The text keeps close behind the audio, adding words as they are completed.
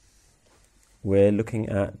We're looking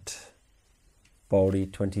at Pauri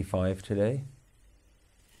 25 today.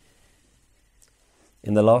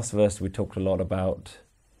 In the last verse we talked a lot about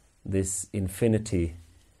this infinity,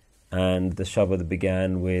 and the Shabad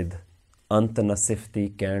began with Anta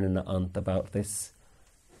Nasifti Karna Ant, about this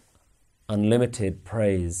unlimited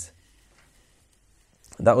praise.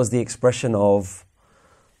 That was the expression of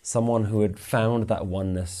someone who had found that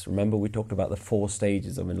oneness. Remember, we talked about the 4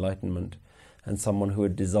 stages of enlightenment, and someone who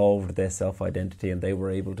had dissolved their self-identity and they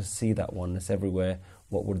were able to see that oneness everywhere.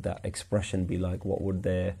 What would that expression be like? What would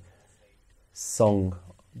their song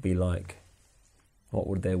be like? What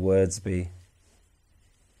would their words be?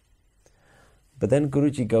 But then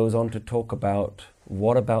Guruji goes on to talk about,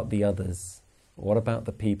 what about the others? What about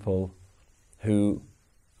the people who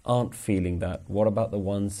aren't feeling that? What about the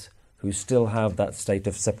ones who still have that state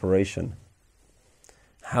of separation?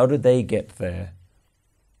 How do they get there?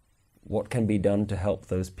 What can be done to help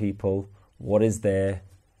those people? What is their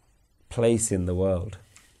place in the world?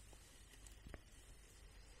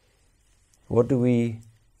 What do we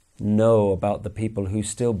know about the people who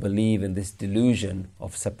still believe in this delusion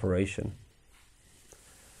of separation?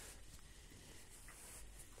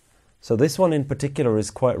 So this one in particular is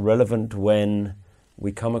quite relevant when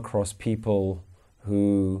we come across people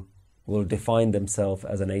who will define themselves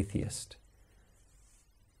as an atheist.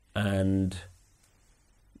 And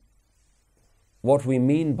what we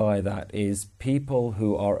mean by that is people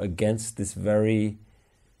who are against this very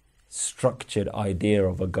structured idea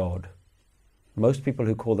of a God. Most people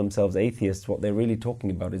who call themselves atheists, what they're really talking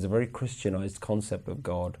about is a very Christianized concept of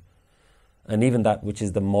God. And even that which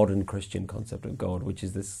is the modern Christian concept of God, which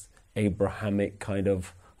is this Abrahamic kind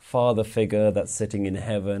of father figure that's sitting in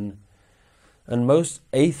heaven. And most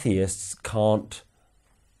atheists can't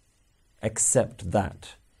accept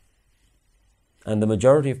that. And the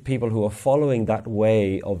majority of people who are following that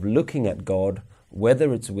way of looking at God,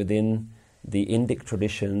 whether it's within the Indic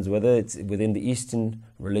traditions, whether it's within the Eastern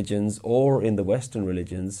religions or in the Western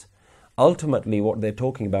religions, ultimately what they're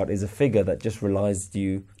talking about is a figure that just relies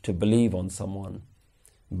you to believe on someone,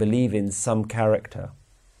 believe in some character.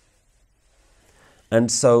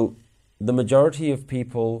 And so the majority of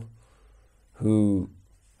people who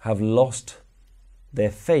have lost their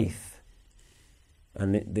faith,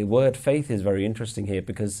 and the word faith is very interesting here,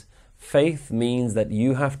 because faith means that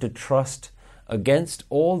you have to trust against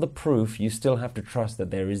all the proof, you still have to trust that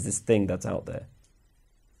there is this thing that's out there.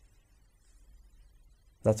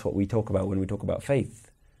 That's what we talk about when we talk about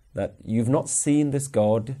faith. That you've not seen this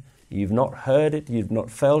God, you've not heard it, you've not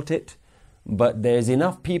felt it, but there's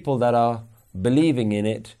enough people that are believing in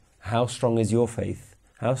it. How strong is your faith?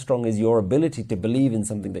 How strong is your ability to believe in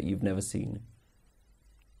something that you've never seen?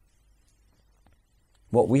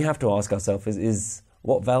 What we have to ask ourselves is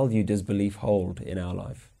what value does belief hold in our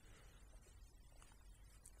life?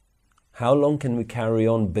 How long can we carry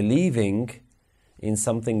on believing in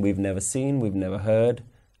something we've never seen, we've never heard?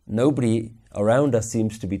 Nobody around us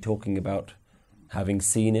seems to be talking about having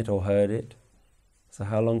seen it or heard it. So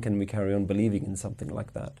how long can we carry on believing in something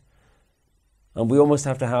like that? And we almost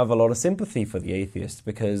have to have a lot of sympathy for the atheists,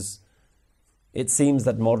 because it seems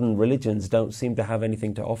that modern religions don't seem to have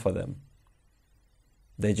anything to offer them.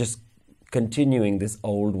 They're just continuing this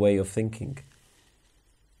old way of thinking.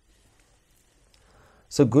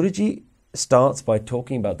 So Guruji starts by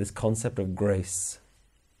talking about this concept of grace.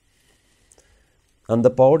 And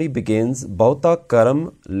the Pauri begins, Bauta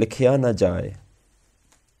karam likhya na jaye.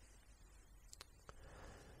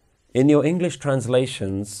 In your English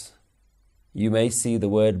translations, you may see the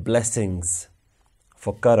word blessings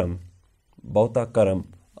for karam. Bauta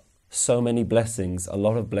karam, so many blessings, a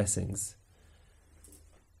lot of blessings.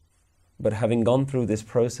 But having gone through this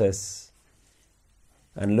process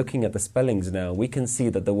and looking at the spellings now, we can see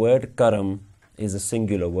that the word karam is a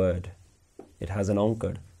singular word. It has an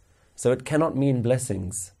onkar. So it cannot mean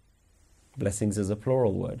blessings. Blessings is a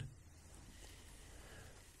plural word.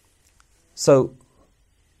 So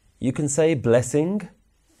you can say blessing,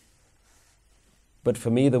 but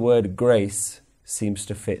for me the word grace seems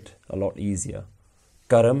to fit a lot easier.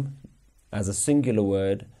 Karam as a singular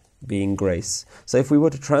word being grace. So if we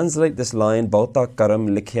were to translate this line, Bauta karam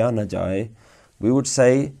likhya na jaye, we would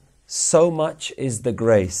say, so much is the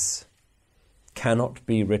grace, cannot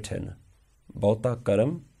be written. Bauta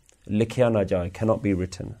karam likhya na jaye, cannot be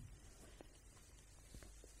written.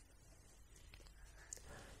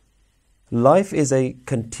 Life is a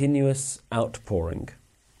continuous outpouring.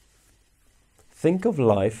 Think of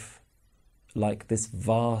life like this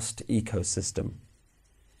vast ecosystem.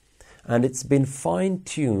 And it's been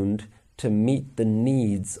fine-tuned to meet the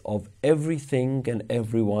needs of everything and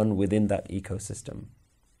everyone within that ecosystem.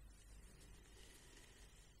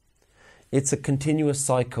 It's a continuous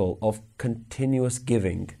cycle of continuous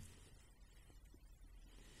giving.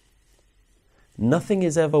 Nothing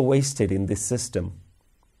is ever wasted in this system.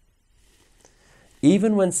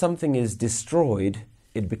 Even when something is destroyed,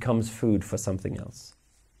 it becomes food for something else.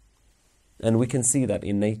 And we can see that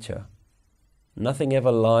in nature. Nothing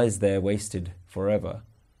ever lies there wasted forever.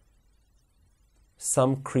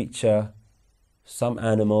 Some creature, some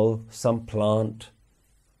animal, some plant,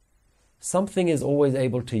 something is always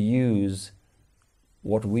able to use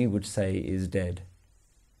what we would say is dead.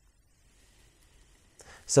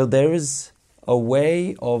 So there is a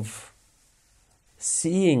way of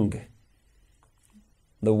seeing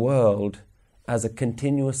the world as a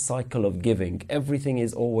continuous cycle of giving. Everything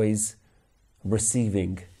is always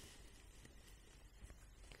receiving.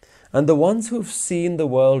 And the ones who have seen the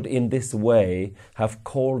world in this way have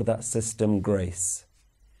called that system grace,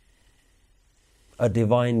 a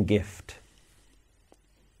divine gift.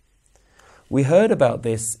 We heard about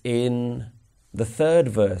this in the third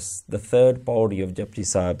verse, the third pauri of Japji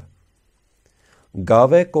Sahib.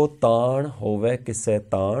 Gave ko taan hove kise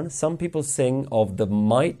taan. Some people sing of the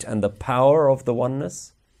might and the power of the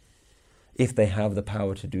oneness, if they have the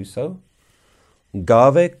power to do so.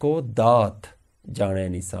 Gave ko daat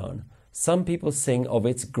jane nisan. Some people sing of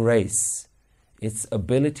its grace, its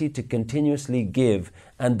ability to continuously give,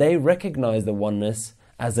 and they recognize the oneness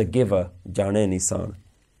as a giver, jane nisan.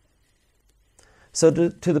 So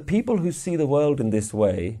to the people who see the world in this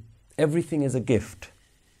way, everything is a gift.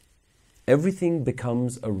 Everything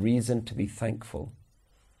becomes a reason to be thankful.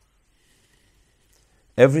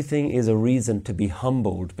 Everything is a reason to be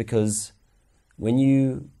humbled, because when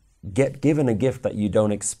you get given a gift that you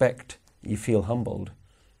don't expect, you feel humbled.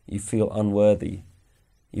 You feel unworthy.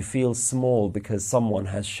 You feel small because someone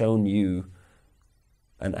has shown you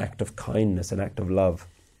an act of kindness, an act of love.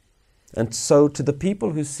 And so to the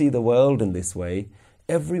people who see the world in this way,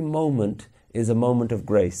 every moment is a moment of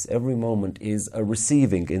grace. Every moment is a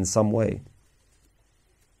receiving in some way.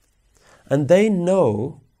 And they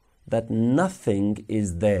know that nothing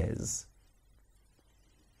is theirs.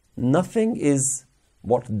 Nothing is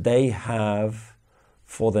what they have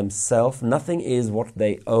for themselves. Nothing is what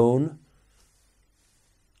they own.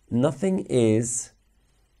 Nothing is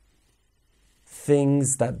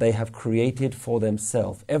things that they have created for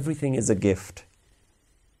themselves. Everything is a gift.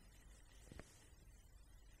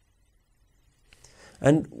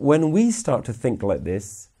 And when we start to think like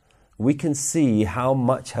this, we can see how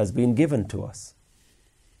much has been given to us.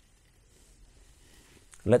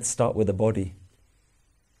 Let's start with the body.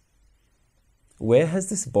 Where has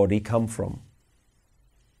this body come from?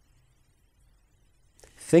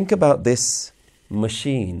 Think about this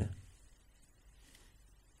machine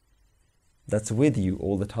that's with you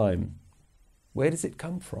all the time. Where does it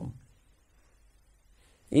come from?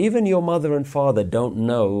 Even your mother and father don't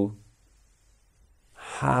know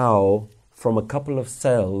how, from a couple of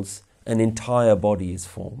cells, an entire body is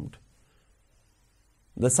formed.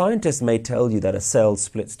 The scientists may tell you that a cell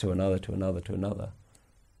splits to another, to another, to another.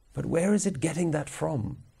 But where is it getting that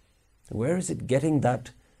from? Where is it getting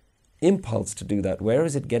that impulse to do that? Where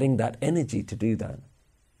is it getting that energy to do that?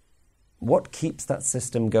 What keeps that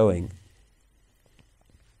system going?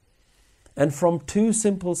 And from two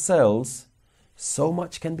simple cells, so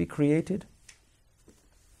much can be created.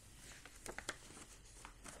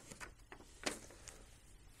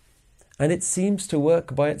 And it seems to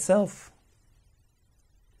work by itself.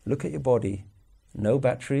 Look at your body. No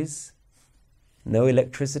batteries, no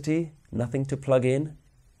electricity, nothing to plug in,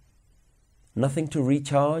 nothing to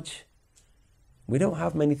recharge. We don't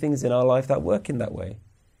have many things in our life that work in that way.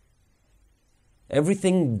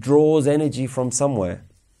 Everything draws energy from somewhere.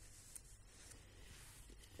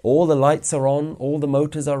 All the lights are on, all the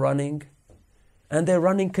motors are running, and they're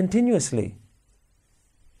running continuously,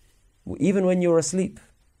 even when you're asleep.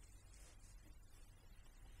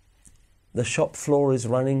 The shop floor is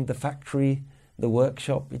running, the factory, the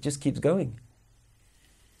workshop, it just keeps going.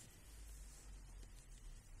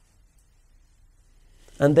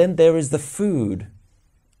 And then there is the food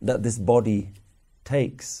that this body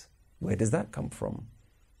takes. Where does that come from?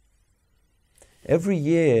 Every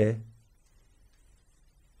year,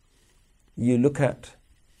 you look at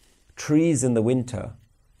trees in the winter,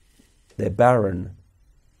 they're barren.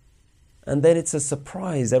 And then it's a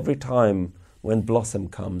surprise every time when blossom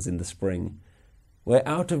comes in the spring, where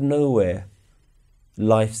out of nowhere,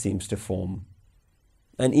 life seems to form.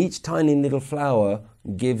 And each tiny little flower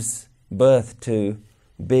gives birth to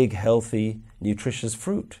big, healthy, nutritious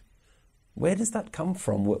fruit. Where does that come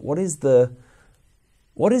from? What is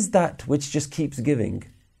that which just keeps giving?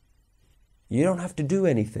 You don't have to do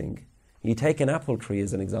anything. You take an apple tree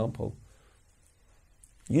as an example.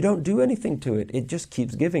 You don't do anything to it. It just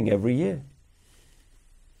keeps giving every year.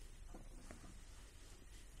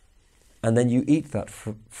 And then you eat that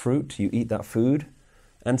fruit, you eat that food,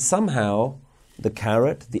 and somehow the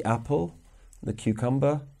carrot, the apple, the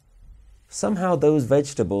cucumber, somehow those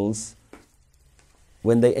vegetables,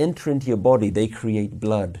 when they enter into your body, they create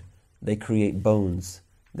blood, they create bones,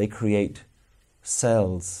 they create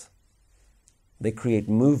cells, they create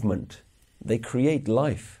movement, they create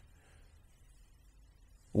life.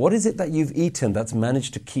 What is it that you've eaten that's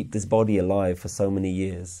managed to keep this body alive for so many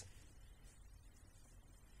years?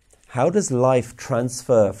 How does life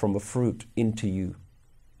transfer from a fruit into you?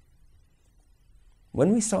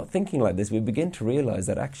 When we start thinking like this, we begin to realize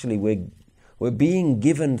that actually we're being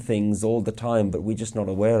given things all the time, but we're just not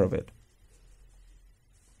aware of it.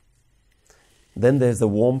 Then there's the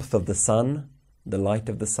warmth of the sun, the light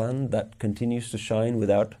of the sun that continues to shine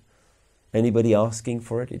without anybody asking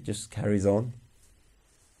for it. It just carries on.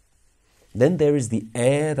 Then there is the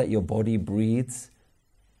air that your body breathes.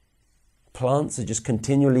 Plants are just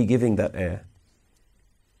continually giving that air.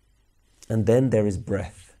 And then there is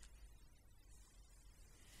breath.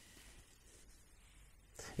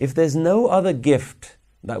 If there's no other gift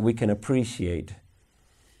that we can appreciate,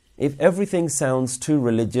 if everything sounds too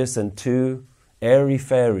religious and too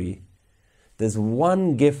airy-fairy, there's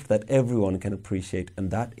one gift that everyone can appreciate, and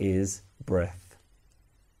that is breath.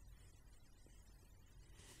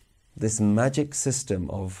 This magic system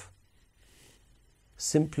of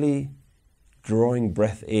simply drawing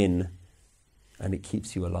breath in, and it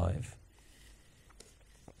keeps you alive.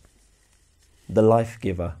 The life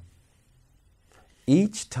giver.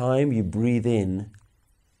 Each time you breathe in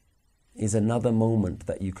is another moment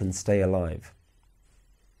that you can stay alive.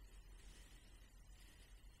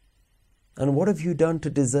 And what have you done to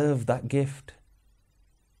deserve that gift?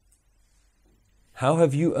 How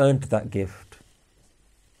have you earned that gift?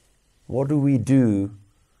 What do we do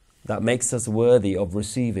that makes us worthy of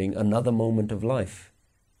receiving another moment of life?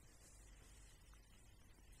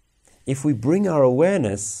 If we bring our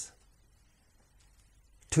awareness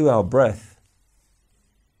to our breath,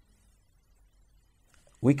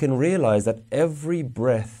 we can realize that every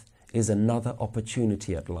breath is another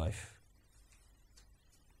opportunity at life.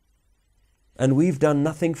 And we've done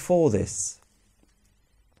nothing for this.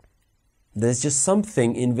 There's just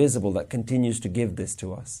something invisible that continues to give this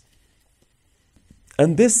to us.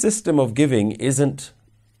 And this system of giving isn't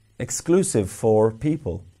exclusive for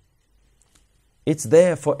people. It's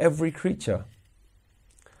there for every creature.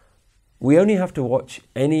 We only have to watch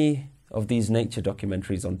any of these nature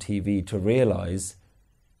documentaries on TV to realize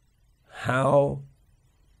how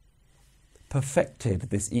perfected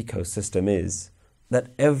this ecosystem is, that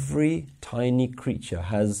every tiny creature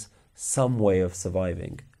has some way of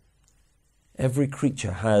surviving. Every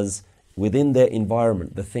creature has within their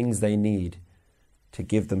environment the things they need to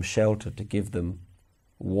give them shelter, to give them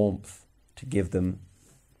warmth, to give them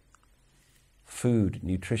food,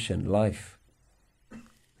 nutrition, life.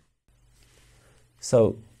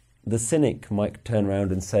 So the cynic might turn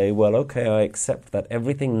around and say, well, okay, I accept that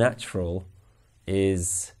everything natural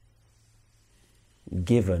is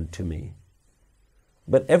given to me.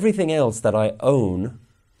 But everything else that I own,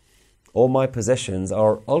 all my possessions,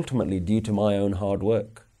 are ultimately due to my own hard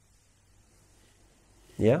work.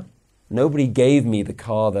 Yeah? Nobody gave me the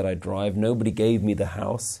car that I drive. Nobody gave me the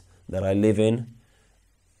house that I live in.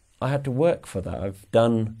 I had to work for that. I've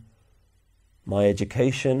done my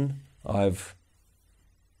education. I've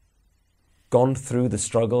gone through the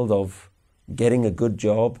struggle of getting a good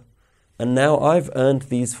job. And now I've earned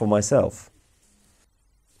these for myself.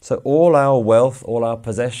 So all our wealth, all our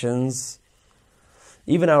possessions,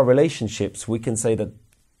 even our relationships, we can say that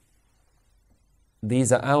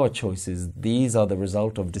these are our choices. These are the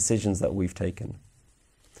result of decisions that we've taken.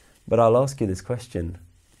 But I'll ask you this question.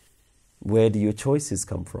 Where do your choices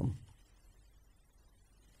come from?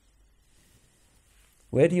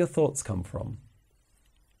 Where do your thoughts come from?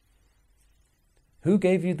 Who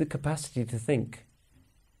gave you the capacity to think?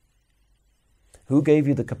 Who gave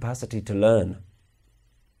you the capacity to learn?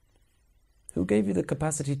 Who gave you the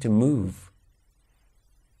capacity to move?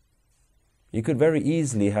 You could very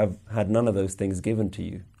easily have had none of those things given to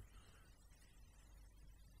you.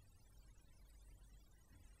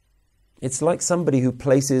 It's like somebody who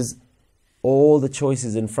places all the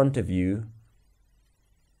choices in front of you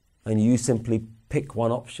and you simply pick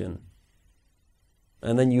one option.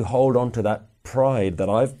 And then you hold on to that pride that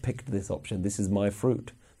I've picked this option. This is my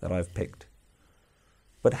fruit that I've picked.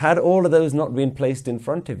 But had all of those not been placed in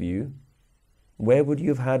front of you, where would you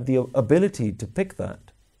have had the ability to pick that?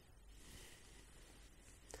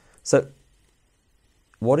 So,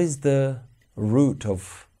 what is the root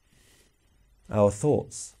of our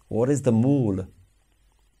thoughts? What is the mool?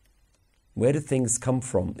 Where do things come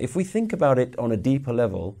from? If we think about it on a deeper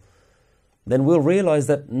level, then we'll realize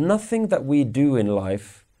that nothing that we do in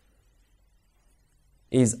life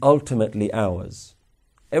is ultimately ours.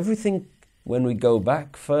 Everything, when we go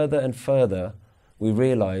back further and further, we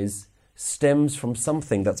realize stems from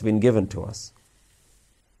something that's been given to us.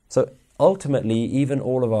 So ultimately, even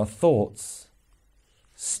all of our thoughts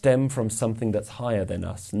stem from something that's higher than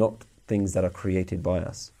us, not things that are created by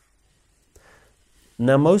us.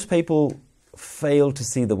 Now, most people fail to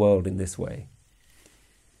see the world in this way.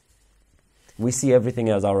 We see everything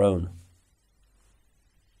as our own.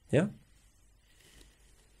 Yeah?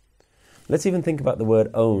 Let's even think about the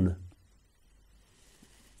word own.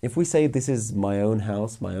 If we say this is my own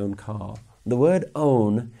house, my own car, the word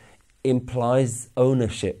own implies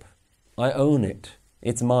ownership. I own it.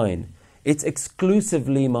 It's mine. It's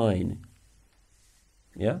exclusively mine.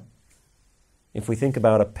 Yeah? If we think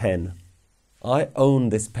about a pen, I own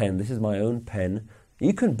this pen. This is my own pen.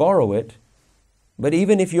 You can borrow it, but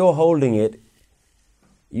even if you're holding it,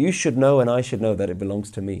 you should know and I should know that it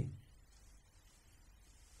belongs to me.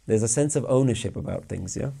 There's a sense of ownership about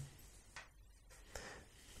things, yeah?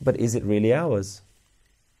 But is it really ours?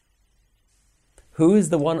 Who is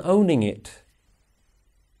the one owning it?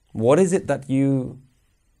 What is it that you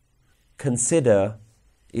consider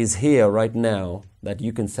is here right now that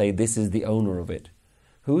you can say this is the owner of it?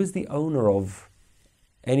 Who is the owner of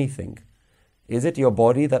anything? Is it your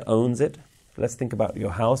body that owns it? Let's think about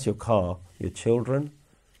your house, your car, your children,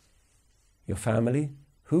 your family.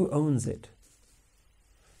 Who owns it?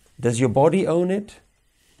 Does your body own it?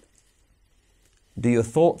 Do your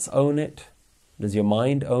thoughts own it? Does your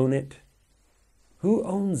mind own it? Who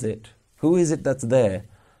owns it? Who is it that's there?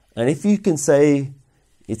 And if you can say,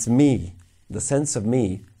 it's me, the sense of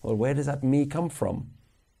me, well, where does that me come from?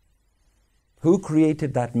 Who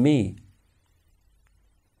created that me?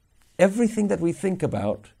 Everything that we think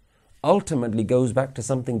about ultimately goes back to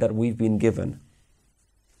something that we've been given.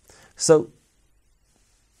 So,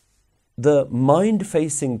 the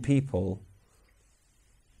mind-facing people,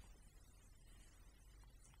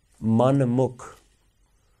 manamuk,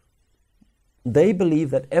 they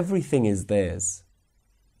believe that everything is theirs.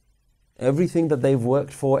 Everything that they've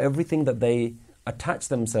worked for, everything that they attach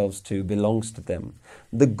themselves to belongs to them.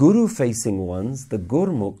 The guru-facing ones, the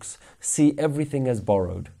gurmukhs, see everything as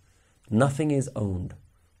borrowed. Nothing is owned.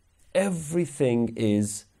 Everything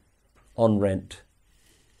is on rent.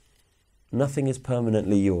 Nothing is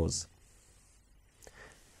permanently yours.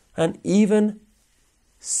 And even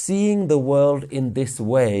seeing the world in this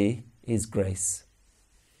way is grace.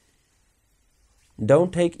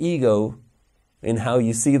 Don't take ego in how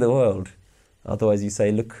you see the world. Otherwise you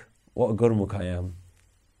say, look, what a gurmukh I am.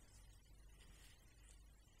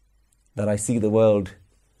 That I see the world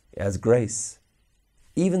as grace.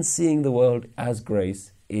 Even seeing the world as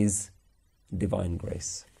grace is divine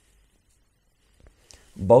grace.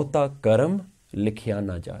 Bahta karam likhya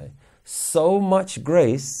na jaye. So much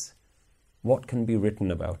grace, what can be written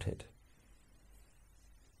about it?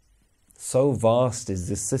 So vast is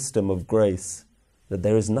this system of grace that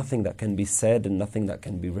there is nothing that can be said and nothing that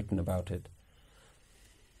can be written about it.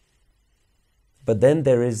 But then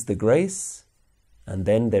there is the grace, and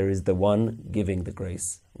then there is the one giving the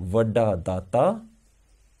grace. Vadda Data,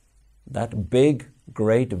 that big,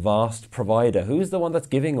 great, vast provider. Who is the one that's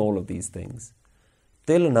giving all of these things?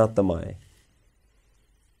 Tilanatamai.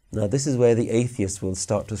 Now this is where the atheists will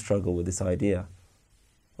start to struggle with this idea.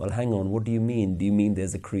 Well, hang on, what do you mean? Do you mean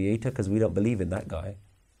there's a creator? Because we don't believe in that guy.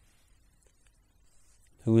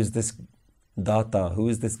 Who is this Data? Who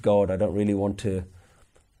is this God? I don't really want to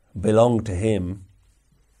belong to him.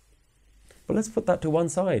 But let's put that to one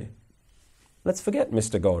side. Let's forget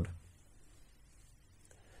Mr. God.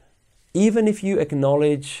 Even if you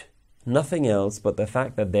acknowledge nothing else but the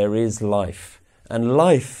fact that there is life, and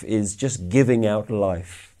life is just giving out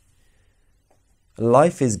life.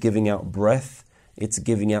 Life is giving out breath, it's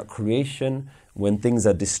giving out creation. When things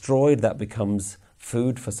are destroyed, that becomes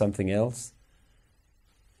food for something else.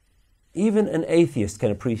 Even an atheist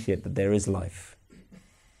can appreciate that there is life.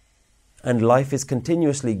 And life is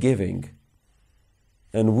continuously giving,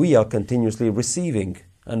 and we are continuously receiving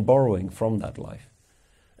and borrowing from that life.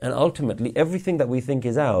 And ultimately, everything that we think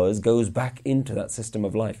is ours goes back into that system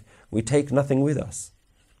of life. We take nothing with us.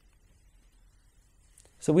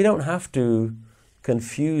 So we don't have to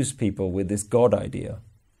confuse people with this God idea.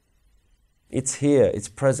 It's here, it's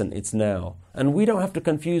present, it's now. And we don't have to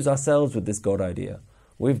confuse ourselves with this God idea.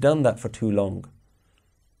 We've done that for too long.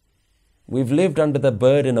 We've lived under the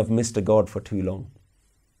burden of Mr. God for too long.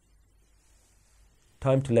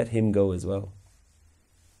 time to let him go as well.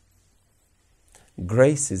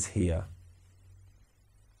 Grace is here.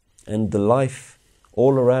 And the life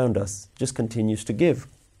all around us just continues to give.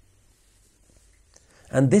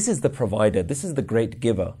 And this is the provider, this is the great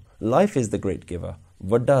giver. Life is the great giver.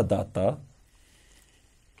 Vadda Data,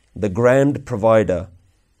 the grand provider.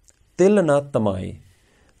 Tilana Tamai.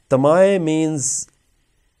 Tamai means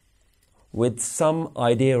with some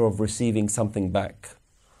idea of receiving something back.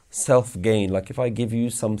 Self-gain, like if I give you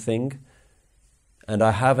something and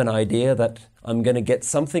I have an idea that I'm going to get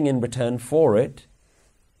something in return for it,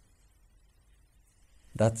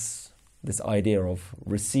 that's this idea of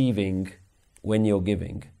receiving when you're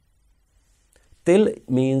giving. Til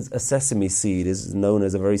means a sesame seed, is known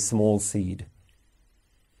as a very small seed.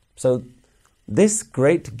 So this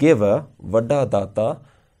great giver, Vadda Data,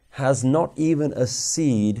 has not even a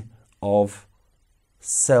seed of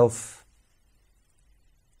self-want,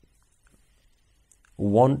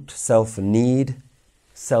 self-need,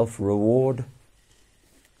 self-reward.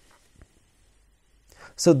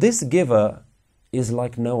 So this giver is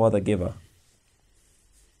like no other giver.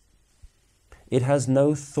 It has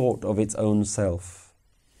no thought of its own self.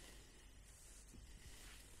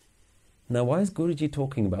 Now, why is Guruji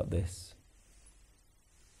talking about this?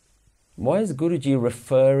 Why is Guruji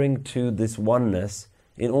referring to this oneness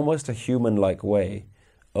in almost a human-like way?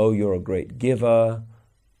 Oh, you're a great giver.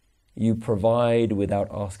 You provide without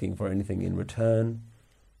asking for anything in return.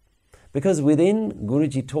 Because within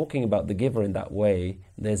Guruji talking about the giver in that way,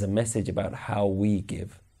 there's a message about how we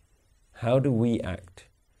give. How do we act?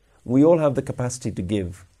 We all have the capacity to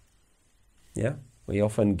give. Yeah? We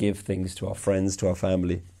often give things to our friends, to our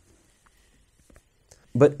family.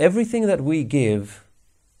 But everything that we give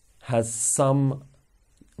has some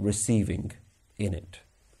receiving in it.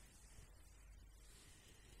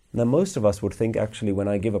 Now, most of us would think, actually, when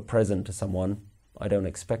I give a present to someone, I don't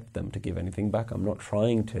expect them to give anything back. I'm not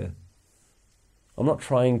trying to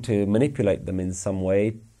manipulate them in some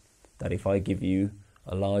way, that if I give you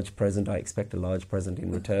a large present, I expect a large present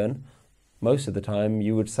in return. Most of the time,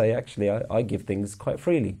 you would say, actually, I give things quite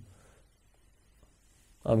freely.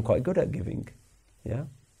 I'm quite good at giving. Yeah?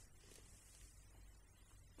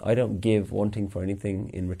 I don't give wanting for anything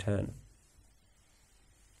in return.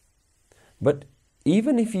 But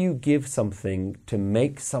even if you give something to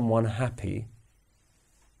make someone happy,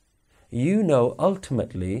 you know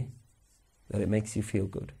ultimately that it makes you feel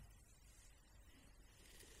good.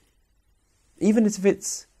 Even if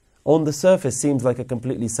it's on the surface seems like a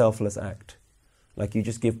completely selfless act, like you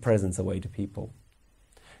just give presents away to people.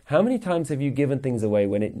 How many times have you given things away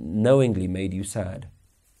when it knowingly made you sad?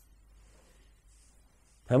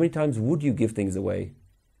 How many times would you give things away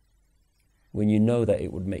when you know that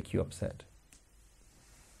it would make you upset?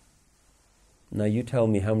 Now you tell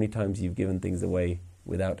me how many times you've given things away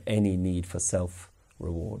without any need for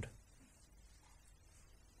self-reward.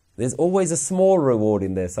 There's always a small reward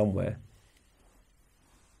in there somewhere.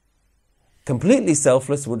 Completely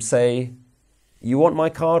selfless would say, you want my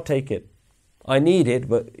car, take it. I need it,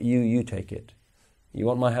 but you take it. You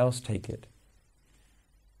want my house, take it.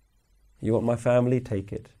 You want my family,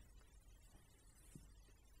 take it.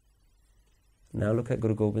 Now look at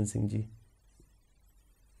Guru Gobind Singh Ji.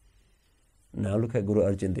 Now look at Guru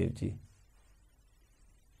Arjan Dev Ji.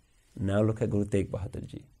 Now look at Guru Tegh Bahadur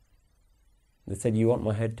Ji. They said, you want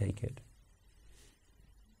my head, take it.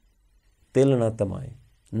 Til na tamai.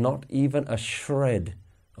 Not even a shred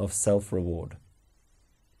of self-reward.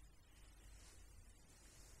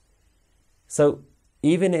 So,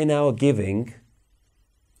 even in our giving,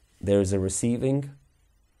 there is a receiving.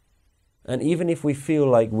 And even if we feel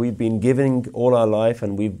like we've been giving all our life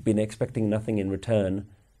and we've been expecting nothing in return,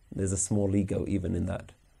 there's a small ego even in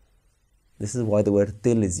that. This is why the word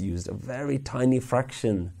til is used. A very tiny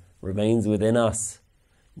fraction remains within us.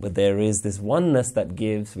 But there is this oneness that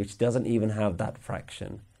gives, which doesn't even have that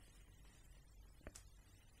fraction.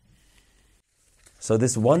 So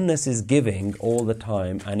this oneness is giving all the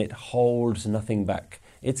time, and it holds nothing back.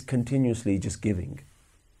 It's continuously just giving.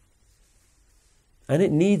 And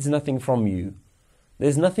it needs nothing from you.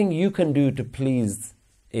 There's nothing you can do to please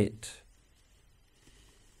it.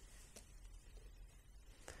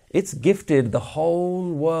 It's gifted the whole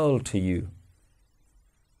world to you.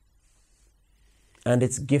 And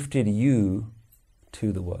it's gifted you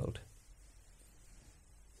to the world.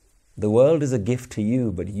 The world is a gift to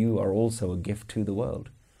you, but you are also a gift to the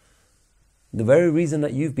world. The very reason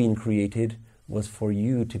that you've been created was for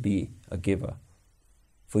you to be a giver,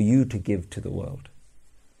 for you to give to the world.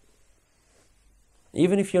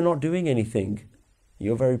 Even if you're not doing anything,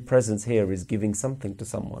 your very presence here is giving something to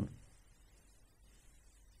someone.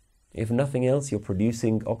 If nothing else, you're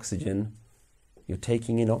producing oxygen. You're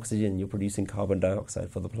taking in oxygen. You're producing carbon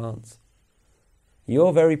dioxide for the plants.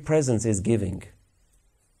 Your very presence is giving.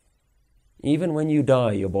 Even when you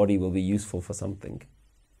die, your body will be useful for something.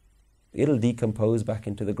 It'll decompose back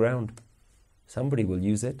into the ground. Somebody will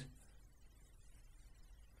use it.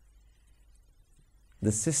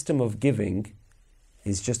 The system of giving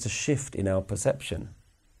is just a shift in our perception.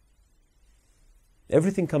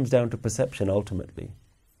 Everything comes down to perception ultimately.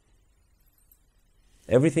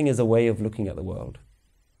 Everything is a way of looking at the world.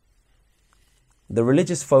 The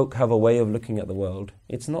religious folk have a way of looking at the world.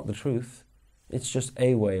 It's not the truth. It's just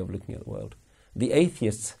a way of looking at the world. The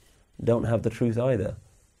atheists don't have the truth either.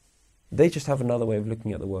 They just have another way of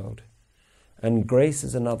looking at the world. And grace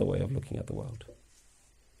is another way of looking at the world.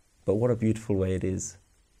 But what a beautiful way it is.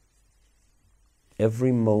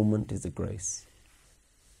 Every moment is a grace.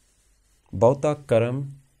 Bauta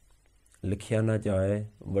karam likhya na jaye,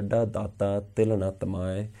 vadda data til na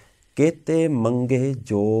tamaye, kete mange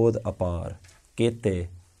jod apar. Kete,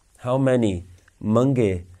 how many?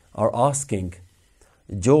 Mange are asking.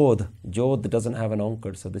 Jod doesn't have an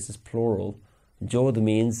onkar, so this is plural. Jod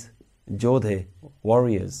means jodhe,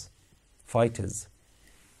 warriors, fighters.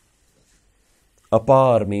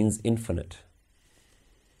 Apar means infinite.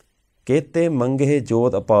 Kete mange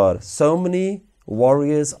jod apar. So many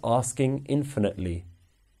warriors asking infinitely.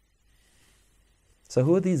 So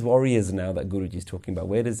who are these warriors now that Guruji is talking about?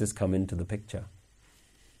 Where does this come into the picture?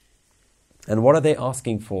 And what are they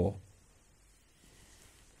asking for?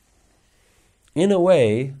 In a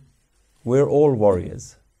way, we're all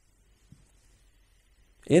warriors.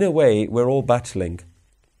 In a way, we're all battling.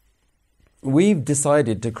 We've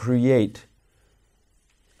decided to create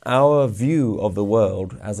our view of the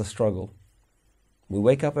world as a struggle. We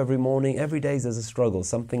wake up every morning, every day is a struggle,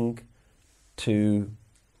 something to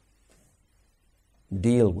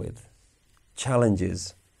deal with,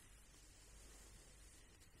 challenges.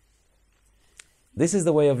 This is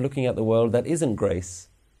the way of looking at the world that isn't grace.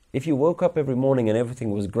 If you woke up every morning and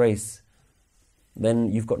everything was grace,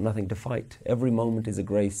 then you've got nothing to fight. Every moment is a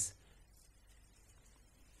grace.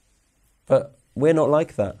 But we're not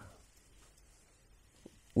like that.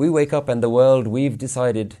 We wake up and the world we've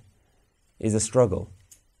decided is a struggle.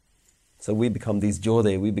 So we become these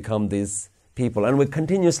jodhe, we become these people, and we're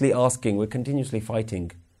continuously asking, we're continuously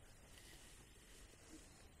fighting.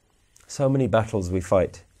 So many battles we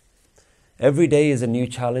fight. Every day is a new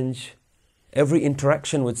challenge. Every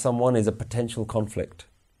interaction with someone is a potential conflict.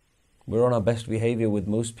 We're on our best behavior with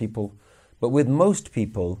most people, but with most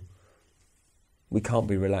people, we can't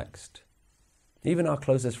be relaxed. Even our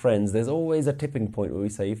closest friends, there's always a tipping point where we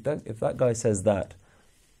say, if that guy says that,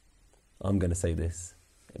 I'm going to say this.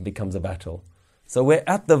 It becomes a battle. So we're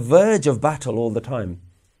at the verge of battle all the time.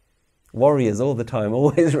 Warriors all the time,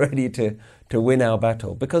 always ready to win our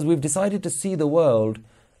battle, because we've decided to see the world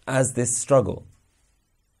as this struggle.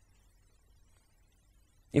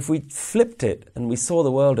 If we flipped it and we saw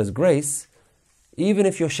the world as grace, even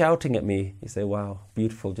if you're shouting at me, you say, wow,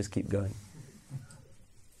 beautiful, just keep going.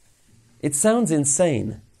 It sounds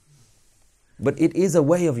insane, but it is a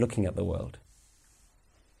way of looking at the world.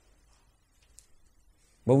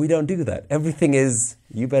 But we don't do that. Everything is,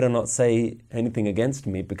 you better not say anything against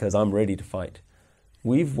me because I'm ready to fight.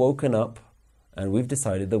 We've woken up and we've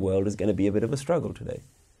decided the world is going to be a bit of a struggle today.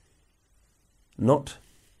 Not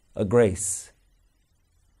a grace.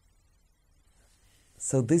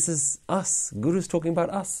 So this is us. Guru's talking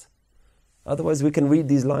about us. Otherwise we can read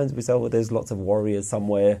these lines, we say, oh, there's lots of warriors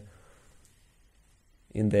somewhere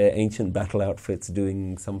in their ancient battle outfits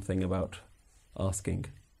doing something about asking.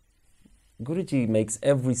 Guruji makes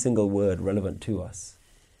every single word relevant to us.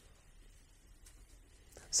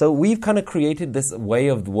 So we've kind of created this way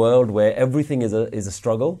of the world where everything is a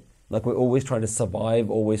struggle. Like we're always trying to survive,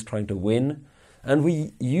 always trying to win. And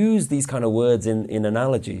we use these kind of words in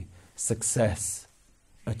analogy. Success,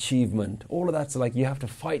 achievement, all of that's like you have to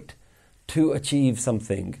fight to achieve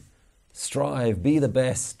something. Strive, be the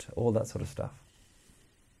best, all that sort of stuff.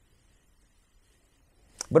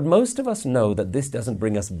 But most of us know that this doesn't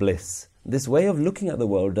bring us bliss. This way of looking at the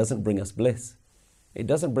world doesn't bring us bliss. It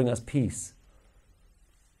doesn't bring us peace.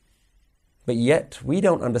 But yet, we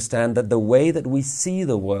don't understand that the way that we see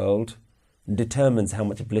the world determines how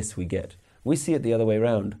much bliss we get. We see it the other way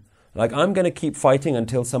around. Like, I'm going to keep fighting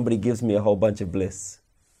until somebody gives me a whole bunch of bliss.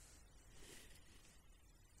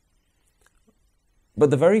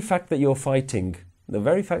 But the very fact that you're fighting, the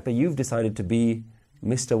very fact that you've decided to be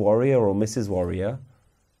Mr. Warrior or Mrs. Warrior,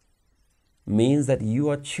 means that you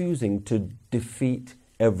are choosing to defeat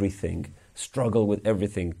everything, struggle with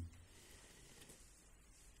everything.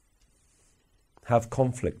 have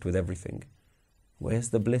conflict with everything. Where's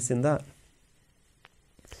the bliss in that?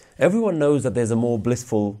 Everyone knows that there's a more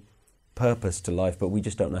blissful purpose to life, but we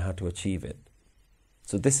just don't know how to achieve it.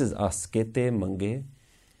 So this is us, kete mange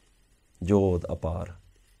jod apar.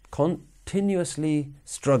 Continuously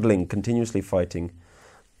struggling, continuously fighting.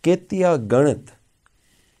 Ketiya ganit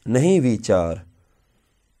nahi vichar.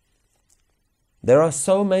 There are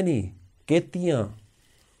so many. Ketiya.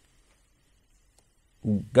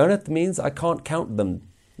 Ganit means I can't count them.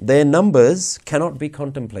 Their numbers cannot be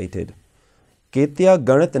contemplated. Ketiya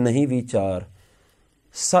ganit nahi vichar.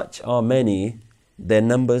 Such are many, their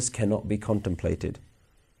numbers cannot be contemplated.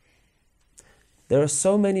 There are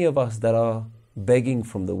so many of us that are begging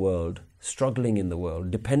from the world, struggling in the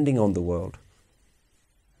world, depending on the world.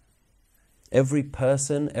 Every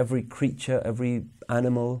person, every creature, every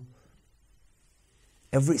animal,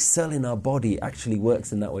 every cell in our body actually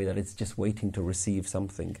works in that way, that it's just waiting to receive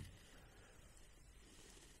something.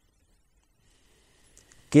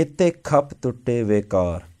 Kete kap tutte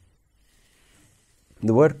vekar.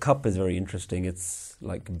 The word cup is very interesting. It's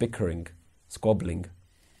like bickering, squabbling.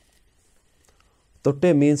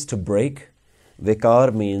 Tutte means to break.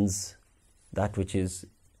 Vekar means that which is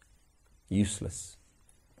useless,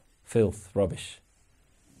 filth, rubbish.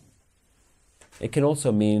 It can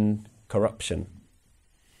also mean corruption.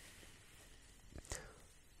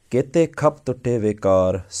 Kete kap tutte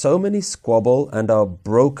vekar. So many squabble and are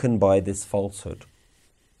broken by this falsehood.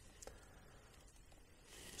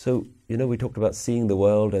 So, we talked about seeing the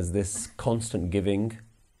world as this constant giving.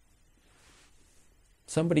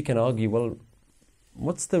 Somebody can argue, well,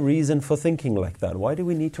 what's the reason for thinking like that? Why do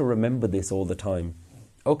we need to remember this all the time?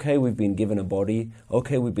 Okay, we've been given a body.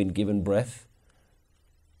 Okay, we've been given breath.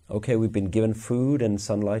 Okay, we've been given food and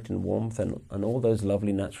sunlight and warmth and all those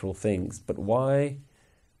lovely natural things. But why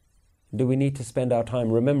do we need to spend our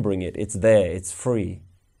time remembering it? It's there, it's free.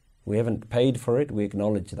 We haven't paid for it, we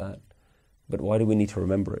acknowledge that. But why do we need to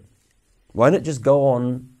remember it? Why not just go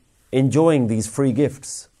on enjoying these free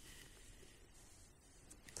gifts?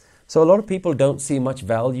 So a lot of people don't see much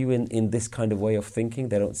value in this kind of way of thinking.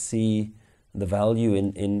 They don't see the value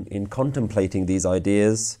in contemplating these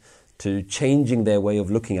ideas, to changing their way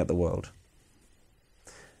of looking at the world.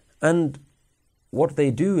 And what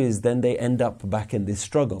they do is then they end up back in this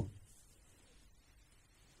struggle.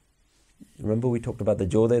 Remember we talked about the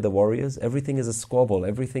Jodhe, the warriors? Everything is a squabble.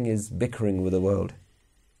 Everything is bickering with the world.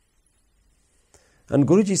 And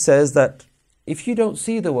Guruji says that if you don't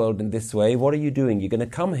see the world in this way, what are you doing? You're going to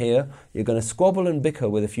come here, you're going to squabble and bicker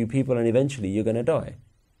with a few people, and eventually you're going to die.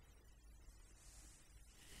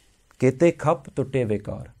 Kete khap tutte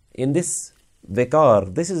vekar. In this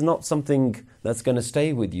vekar, this is not something that's going to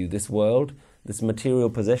stay with you. This world, this material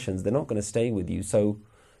possessions, they're not going to stay with you. So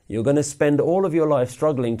you're going to spend all of your life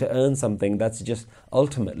struggling to earn something that's just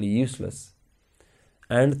ultimately useless.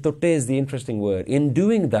 And tutte is the interesting word. In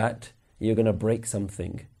doing that, you're going to break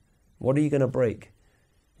something. What are you going to break?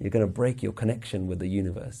 You're going to break your connection with the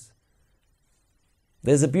universe.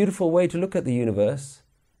 There's a beautiful way to look at the universe,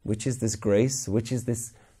 which is this grace, which is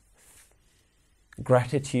this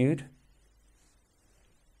gratitude.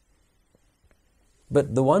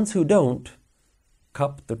 But the ones who don't,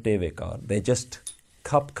 kap tutte vekar, they just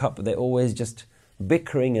cup, they're always just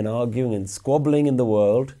bickering and arguing and squabbling in the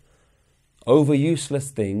world over useless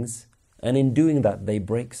things, and in doing that they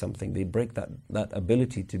break something. They break that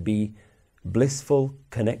ability to be blissful,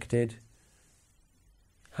 connected,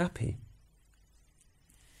 happy.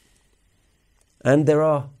 And there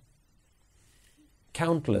are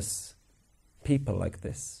countless people like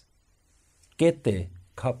this. Kete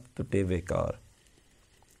khap tutte vekar.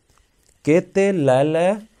 Kete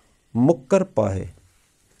lala mukkar pahe.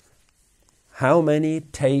 How many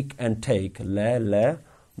take and take? La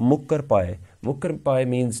mukkar pahe. Mukkar pahe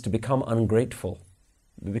means to become ungrateful.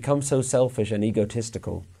 We become so selfish and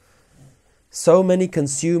egotistical. So many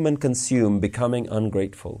consume and consume, becoming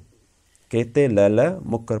ungrateful. Kete lala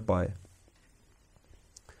mukkar pahe.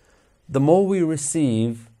 The more we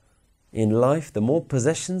receive in life, the more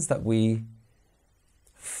possessions that we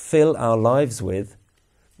fill our lives with,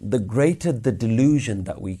 the greater the delusion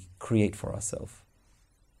that we create for ourselves.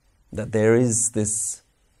 That there is this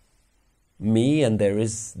me and there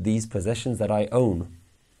is these possessions that I own.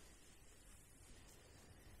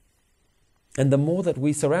 And the more that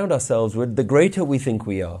we surround ourselves with, the greater we think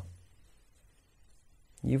we are.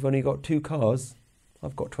 You've only got 2 cars,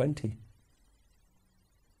 I've got 20.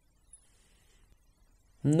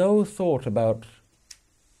 No thought about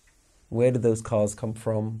where do those cars come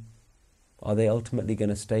from? Are they ultimately going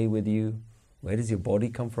to stay with you? Where does your body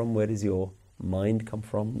come from? Where does your mind come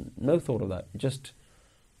from? No thought of that. Just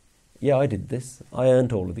yeah, I did this. I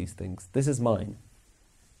earned all of these things. This is mine.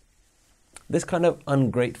 This kind of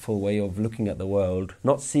ungrateful way of looking at the world,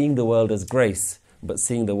 not seeing the world as grace, but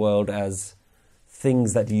seeing the world as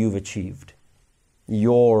things that you've achieved,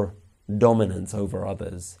 your dominance over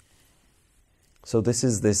others. So this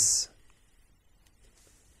is this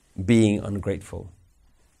being ungrateful.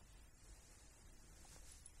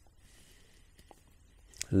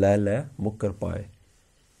 La mukkar paye.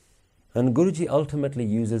 And Guruji ultimately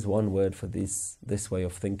uses one word for this way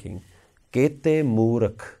of thinking. Kete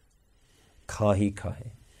moorak kahi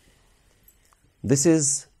kahe. This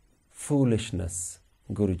is foolishness,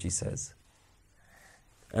 Guruji says.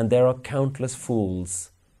 And there are countless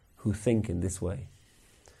fools who think in this way.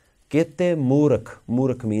 Kete moorak.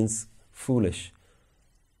 Moorak means foolish.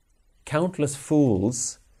 Countless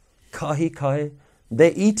fools, kahi kahe.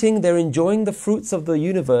 They're eating, they're enjoying the fruits of the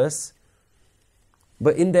universe,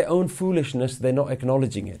 but in their own foolishness, they're not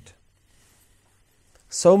acknowledging it.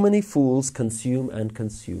 So many fools consume and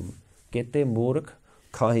consume. Kete moorak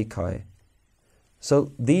kahi kahe.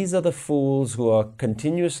 So these are the fools who are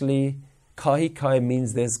continuously, kahi kahe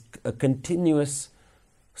means there's a continuous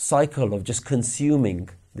cycle of just consuming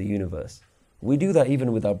the universe. We do that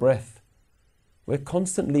even with our breath. We're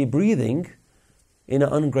constantly breathing in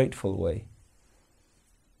an ungrateful way.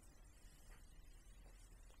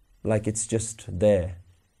 Like it's just there.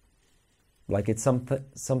 Like it's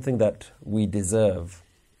something that we deserve.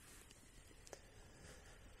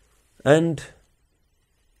 And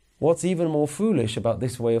what's even more foolish about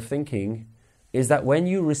this way of thinking is that when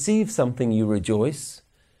you receive something, you rejoice,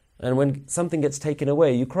 and when something gets taken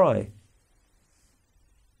away, you cry.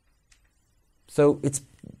 So it's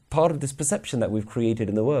part of this perception that we've created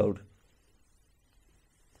in the world.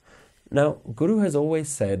 Now, Guru has always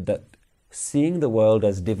said that seeing the world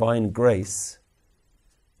as divine grace,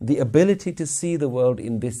 the ability to see the world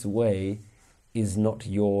in this way is not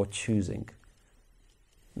your choosing.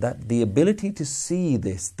 That the ability to see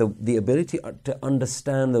this, the ability to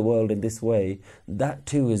understand the world in this way, that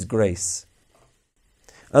too is grace.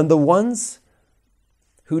 And the ones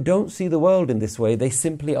who don't see the world in this way, they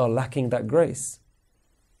simply are lacking that grace.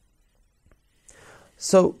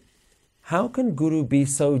 So, how can Guru be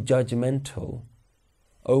so judgmental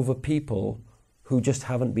over people who just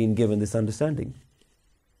haven't been given this understanding?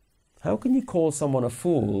 How can you call someone a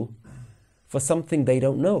fool for something they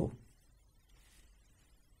don't know?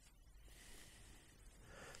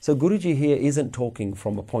 So Guruji here isn't talking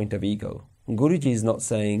from a point of ego. Guruji is not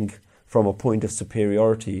saying from a point of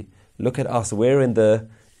superiority, look at us, we're in the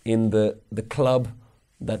club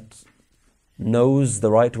that knows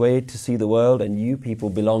the right way to see the world, and you people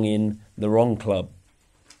belong in the wrong club.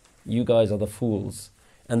 You guys are the fools.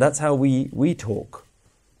 And that's how we talk.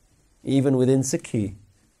 Even within Sikhi,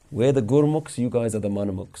 we're the Gurmukhs, you guys are the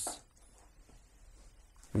Manamukhs.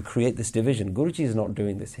 We create this division. Guruji is not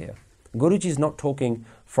doing this here. Guruji is not talking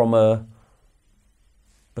from a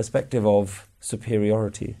perspective of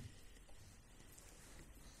superiority.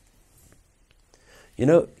 You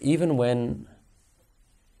know, even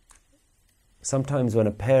sometimes when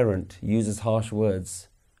a parent uses harsh words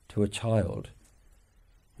to a child,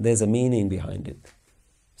 there's a meaning behind it.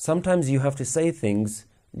 Sometimes you have to say things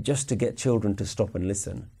just to get children to stop and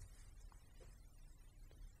listen.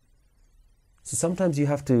 So sometimes you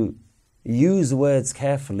have to use words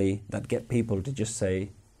carefully that get people to just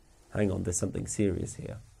say, hang on, there's something serious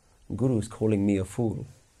here. Guru is calling me a fool.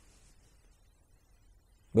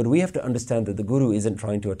 But we have to understand that the Guru isn't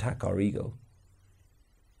trying to attack our ego.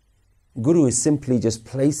 Guru is simply just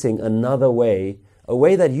placing another way, a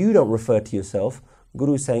way that you don't refer to yourself.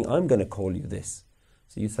 Guru is saying, I'm going to call you this.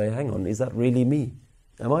 So you say, hang on, is that really me?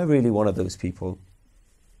 Am I really one of those people?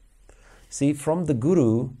 See, from the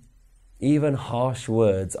Guru, even harsh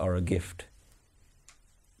words are a gift.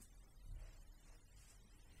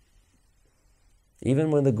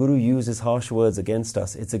 Even when the Guru uses harsh words against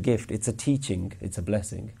us, it's a gift, it's a teaching, it's a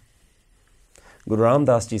blessing. Guru Ram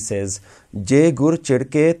Das Ji says, Je gur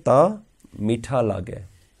chidke ta mitha lage,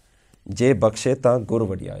 je bakshe ta gur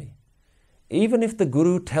vadiyai. Even if the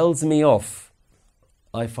Guru tells me off,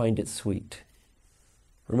 I find it sweet.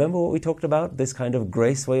 Remember what we talked about? This kind of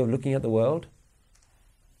grace way of looking at the world?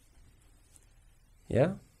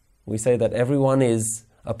 Yeah? We say that everyone is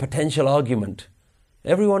a potential argument.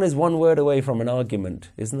 Everyone is one word away from an argument.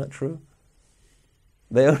 Isn't that true?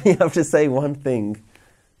 They only have to say one thing,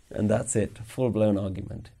 and that's it. Full-blown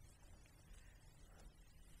argument.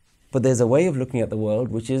 But there's a way of looking at the world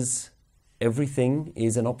which is everything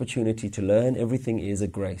is an opportunity to learn. Everything is a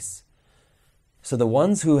grace. So the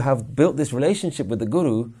ones who have built this relationship with the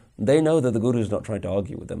Guru, they know that the Guru is not trying to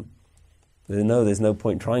argue with them. There's no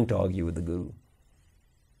point trying to argue with the Guru.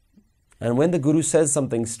 And when the Guru says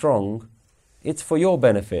something strong, it's for your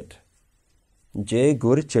benefit. Je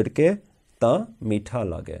gur chidke ta meetha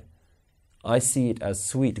lage. I see it as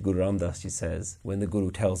sweet, Guru Ram Das Ji says, when the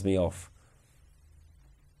Guru tells me off.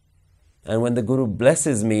 And when the Guru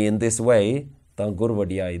blesses me in this way, ta gur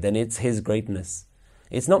vadiyai, then it's his greatness.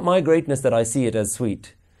 It's not my greatness that I see it as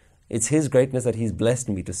sweet. It's his greatness that he's blessed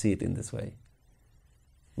me to see it in this way.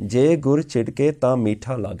 Je gur chidke ta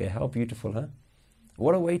meetha lage. How beautiful, huh?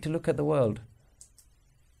 What a way to look at the world.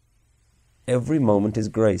 Every moment is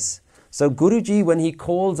grace. So Guruji, when he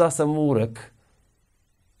calls us a Murak,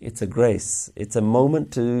 it's a grace. It's a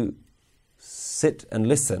moment to sit and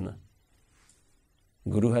listen.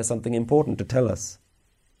 Guru has something important to tell us.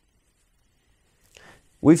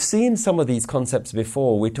 We've seen some of these concepts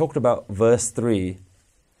before. We talked about verse 3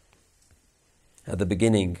 at the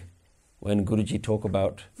beginning, when Guruji talked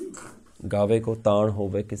about Gave ko taan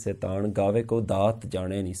hove kise taan, gave ko daat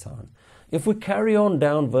jane nisan. If we carry on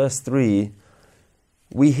down verse 3,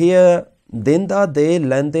 we hear Dinda de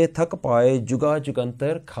lende thak paaye, juga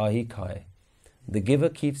jugantar khahi khaye. The giver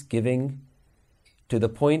keeps giving to the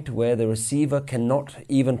point where the receiver cannot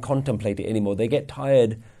even contemplate it anymore. They get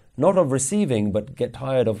tired, not of receiving, but get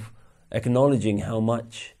tired of acknowledging how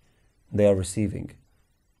much they are receiving.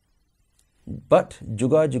 But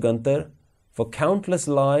juga jugantar, for countless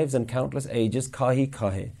lives and countless ages, khahi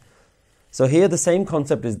khahe. So here the same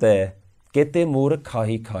concept is there. Kete mur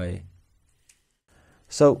khahi khahe.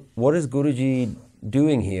 So what is Guruji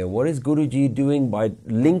doing here? What is Guruji doing by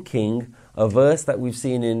linking a verse that we've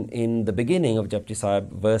seen in the beginning of Japji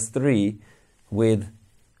Sahib, verse 3, with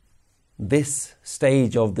this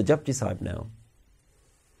stage of the Japji Sahib now?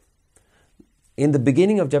 In the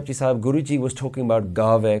beginning of Japji Sahib, Guruji was talking about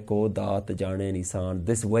Gave ko daat jane nisan,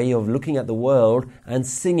 this way of looking at the world and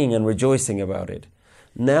singing and rejoicing about it.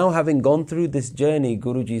 Now, having gone through this journey,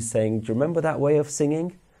 Guruji is saying, do you remember that way of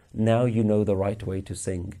singing? Now you know the right way to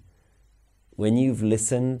sing. When you've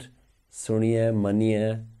listened, suniye,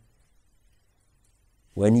 maniye,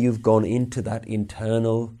 when you've gone into that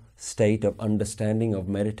internal state of understanding, of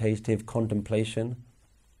meditative contemplation,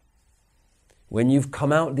 when you've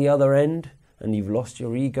come out the other end, and you've lost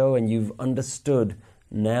your ego and you've understood,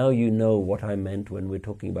 now you know what I meant when we're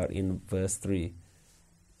talking about in verse 3.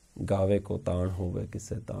 Gave ko taan hove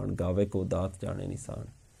kise taan, gave ko daat jane nisan.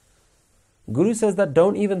 Guru says that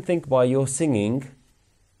don't even think by your singing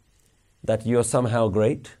that you're somehow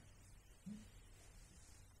great.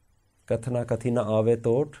 Kathana kathina ave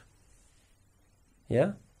tot.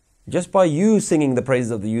 Yeah? Just by you singing the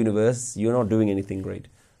praises of the universe, you're not doing anything great.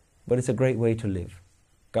 But it's a great way to live.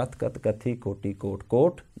 Kat kat kathi koti kot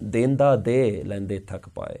kot, denda de lende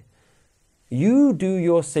thak paaye. You do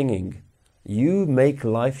your singing. You make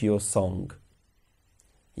life your song.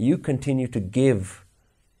 You continue to give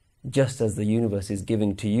just as the universe is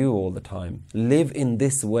giving to you all the time. Live in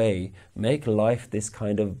this way. Make life this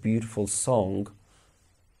kind of beautiful song.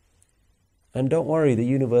 And don't worry, the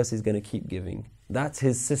universe is going to keep giving. That's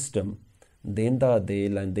his system. Denda de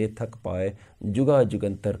lende thak paaye, juga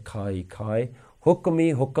jugantar khai khai,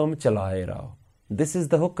 hukmi hukam chalaye rao. This is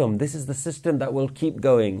the hukam, this is the system that will keep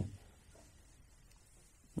going.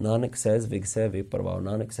 Nanak says, Vigse Viparvav.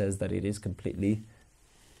 Nanak says that it is completely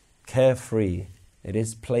carefree, it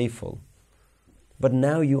is playful. But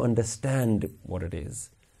now you understand what it is.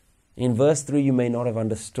 In verse 3, you may not have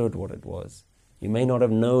understood what it was. You may not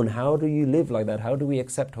have known, how do you live like that? How do we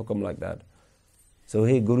accept hukam like that? So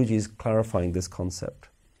here Guruji is clarifying this concept.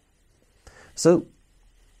 So,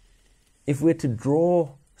 if we're to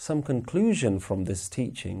draw some conclusion from this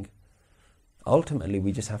teaching, ultimately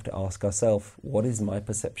we just have to ask ourselves, what is my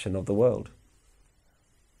perception of the world?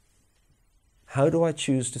 How do I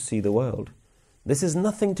choose to see the world? This is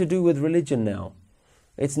nothing to do with religion now.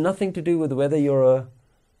 It's nothing to do with whether you're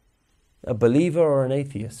a believer or an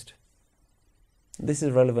atheist. This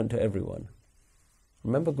is relevant to everyone.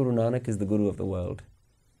 Remember, Guru Nanak is the Guru of the world.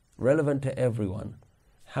 Relevant to everyone.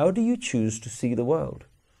 How do you choose to see the world?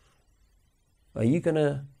 Are you going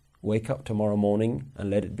to wake up tomorrow morning and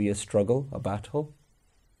let it be a struggle, a battle?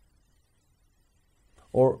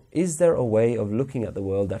 Or is there a way of looking at the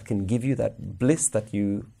world that can give you that bliss that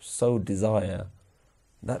you so desire,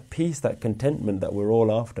 that peace, that contentment that we're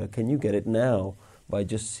all after? Can you get it now by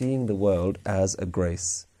just seeing the world as a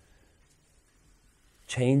grace?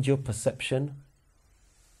 Change your perception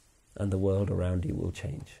and the world around you will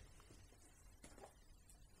change.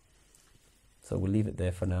 So we'll leave it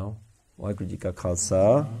there for now. Waheguru Ji Ka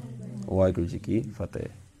Khalsa, Waheguru Ji Ki Fateh.